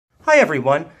Hi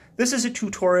everyone, this is a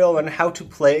tutorial on how to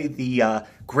play the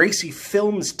Gracie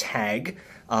Films tag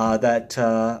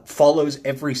that follows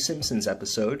every Simpsons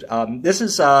episode. This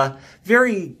is a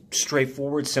very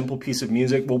straightforward, simple piece of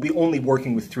music. We'll be only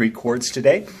working with 3 chords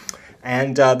today.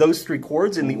 And those 3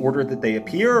 chords, in the order that they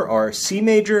appear, are C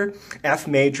major, F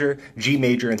major, G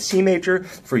major, and C major.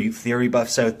 For you theory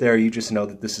buffs out there, you just know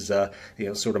that this is a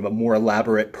sort of a more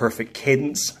elaborate, perfect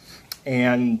cadence.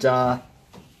 And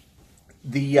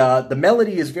the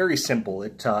melody is very simple.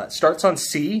 It starts on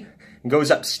C and goes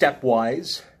up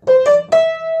stepwise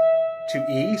to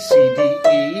E, C, D,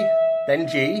 E, then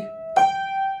G.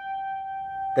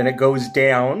 Then it goes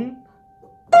down,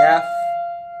 F,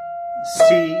 C,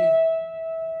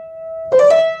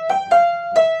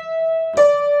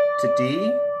 to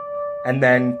D, and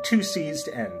then 2 C's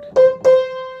to end.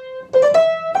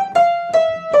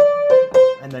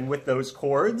 And then with those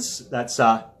chords, that's C,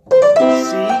 F,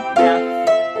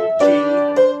 G.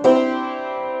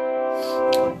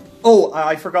 Oh,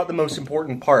 I forgot the most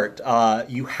important part.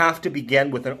 You have to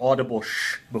begin with an audible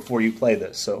sh before you play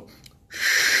this, so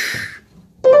sh.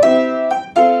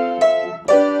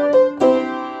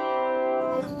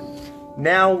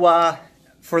 Now,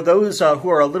 for those who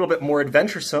are a little bit more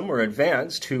adventuresome or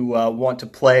advanced, who want to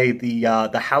play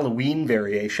the Halloween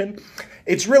variation,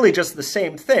 it's really just the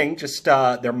same thing, just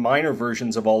they're minor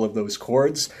versions of all of those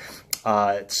chords.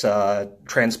 It's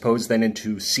transposed then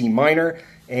into C minor,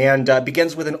 and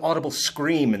begins with an audible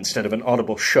scream instead of an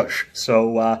audible shush.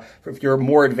 So if you're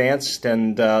more advanced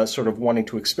and sort of wanting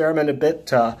to experiment a bit,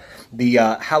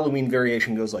 the Halloween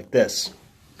variation goes like this.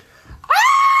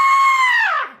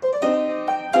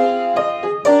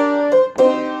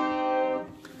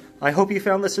 I hope you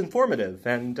found this informative,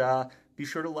 and be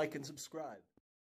sure to like and subscribe.